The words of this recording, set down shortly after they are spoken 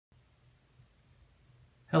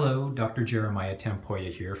Hello, Dr. Jeremiah Tampoya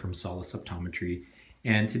here from Solace Optometry,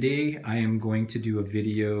 and today I am going to do a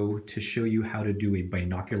video to show you how to do a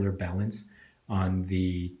binocular balance on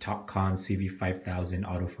the Topcon CV-5000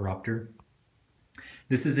 autophoropter.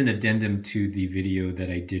 This is an addendum to the video that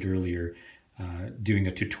I did earlier doing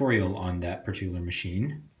a tutorial on that particular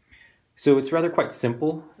machine. So it's rather quite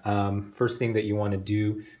simple. First thing that you want to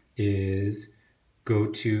do is go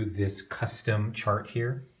to this custom chart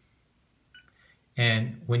here.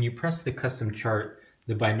 And when you press the custom chart,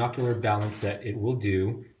 the binocular balance that it will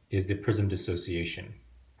do is the prism dissociation.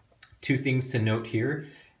 Two things to note here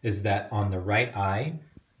is that on the right eye,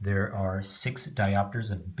 there are 6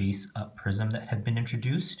 diopters of base up prism that have been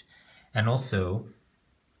introduced. And also,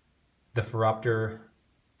 the phoropter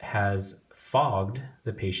has fogged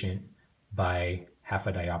the patient by half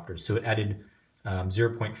a diopter. So it added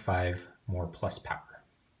 0.5 more plus power.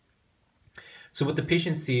 So what the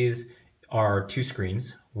patient sees are 2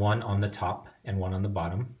 screens, one on the top and one on the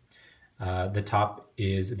bottom. The top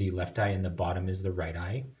is the left eye and the bottom is the right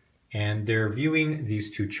eye. And they're viewing these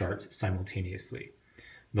 2 charts simultaneously.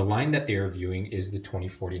 The line that they are viewing is the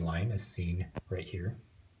 20/40 line as seen right here.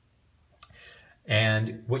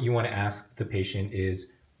 And what you want to ask the patient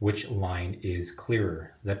is which line is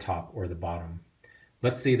clearer, the top or the bottom.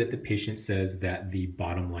 Let's say that the patient says that the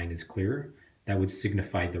bottom line is clear. That would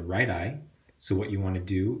signify the right eye. So what you want to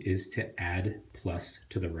do is to add plus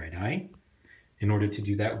to the right eye. In order to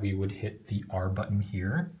do that, we would hit the R button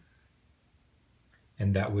here,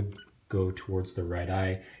 and that would go towards the right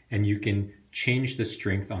eye. And you can change the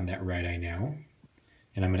strength on that right eye now.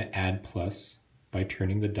 And I'm going to add plus by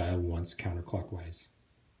turning the dial once counterclockwise.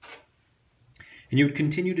 And you would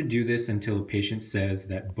continue to do this until the patient says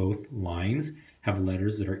that both lines have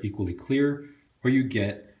letters that are equally clear, or you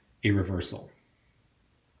get a reversal.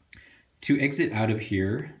 To exit out of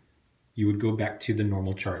here, you would go back to the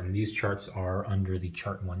normal chart, and these charts are under the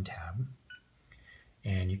Chart 1 tab.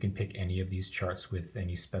 And you can pick any of these charts with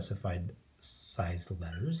any specified sized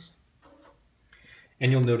letters.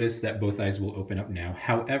 And you'll notice that both eyes will open up now.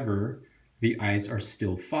 However, the eyes are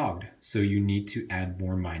still fogged, so you need to add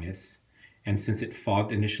more minus. And since it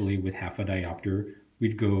fogged initially with half a diopter,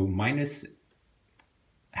 we'd go minus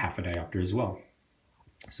half a diopter as well.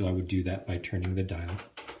 So I would do that by turning the dial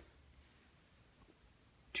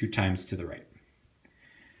 2 times to the right.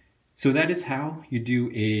 So that is how you do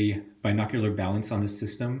a binocular balance on the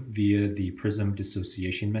system via the prism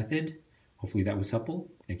dissociation method. Hopefully that was helpful.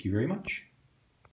 Thank you very much.